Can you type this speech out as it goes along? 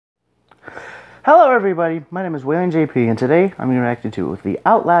Hello everybody, my name is Waylon JP, and today I'm reacting to the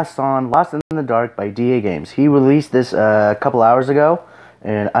Outlast song Lost in the Dark by Dagames. He released this a couple hours ago,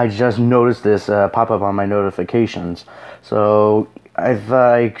 and I just noticed this pop up on my notifications. So I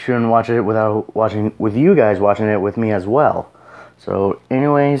thought I shouldn't watch it without watching with you guys watching it with me as well. So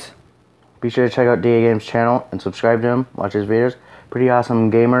anyways, be sure to check out Dagames' channel and subscribe to him, watch his videos. Pretty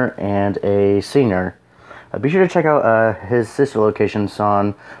awesome gamer and a singer. Be sure to check out his sister location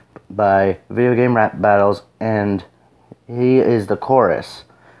song by Video Game Rap Battles, and he is the chorus.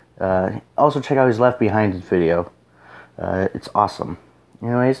 Also check out his Left Behind video. It's awesome.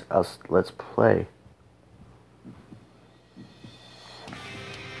 Anyways, let's play.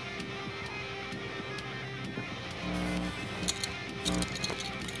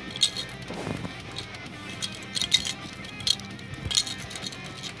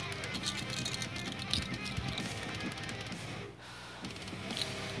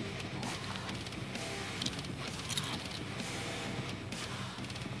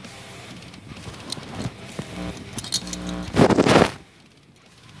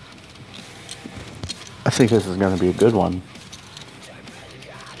 I think this is going to be a good one.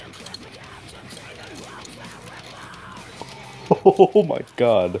 Oh my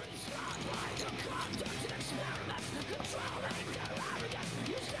god.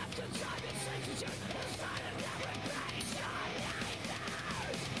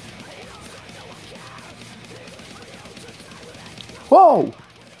 Whoa!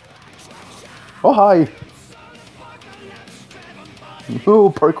 Oh, hi!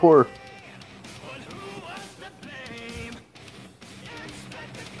 Ooh, parkour!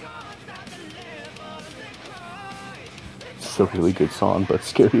 It's a really good song, but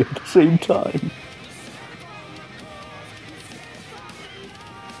scary at the same time.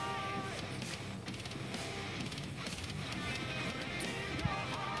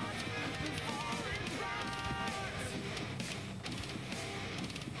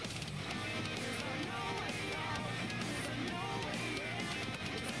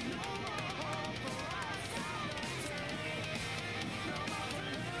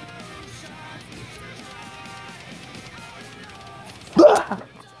 Ah!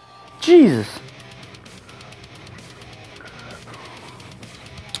 Jesus!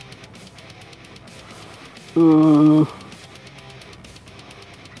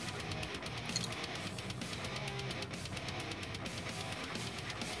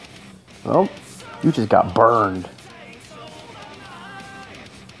 Well, you just got burned.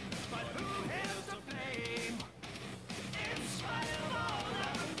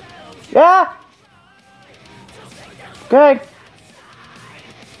 Yeah! Okay.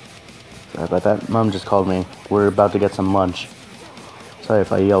 Sorry about that. Mom just called me. We're about to get some lunch. Sorry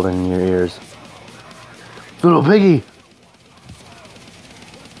if I yelled in your ears. Little piggy!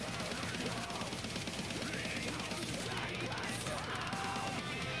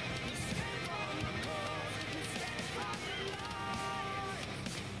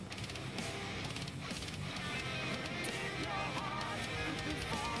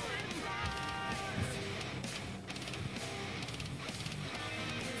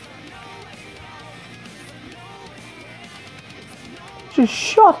 Just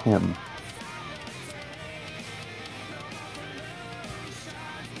shot him.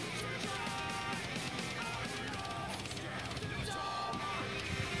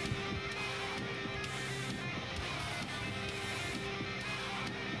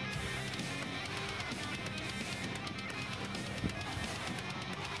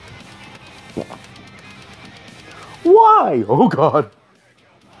 Why? Oh god.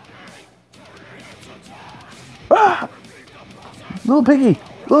 Ah! Little piggy!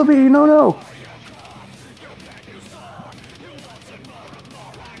 Little piggy, no, no!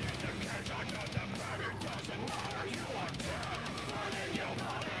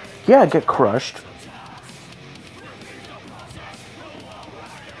 Yeah, get crushed.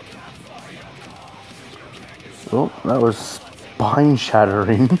 Oh, that was spine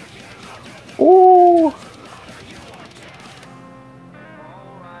shattering. Oh!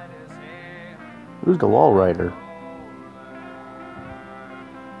 Who's the wall rider?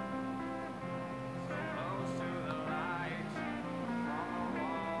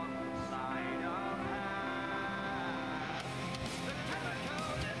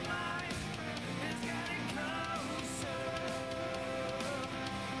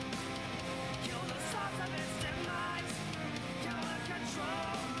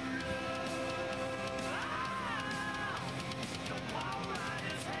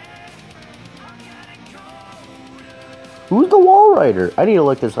 Who's the wall rider? I need to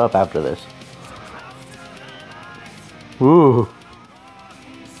look this up after this. Ooh.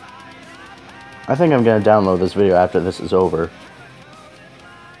 I think I'm gonna download this video after this is over.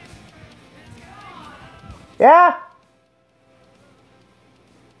 Yeah?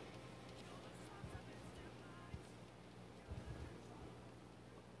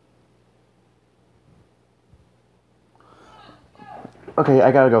 Okay,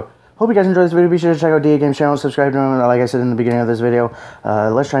 I gotta go. Hope you guys enjoyed this video. Be sure to check out Dagames channel, subscribe to him, like I said in the beginning of this video.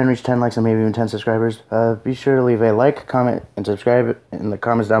 Let's try and reach 10 likes and maybe even 10 subscribers. Be sure to leave a like, comment, and subscribe in the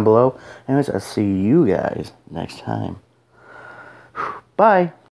comments down below. Anyways, I'll see you guys next time. Bye!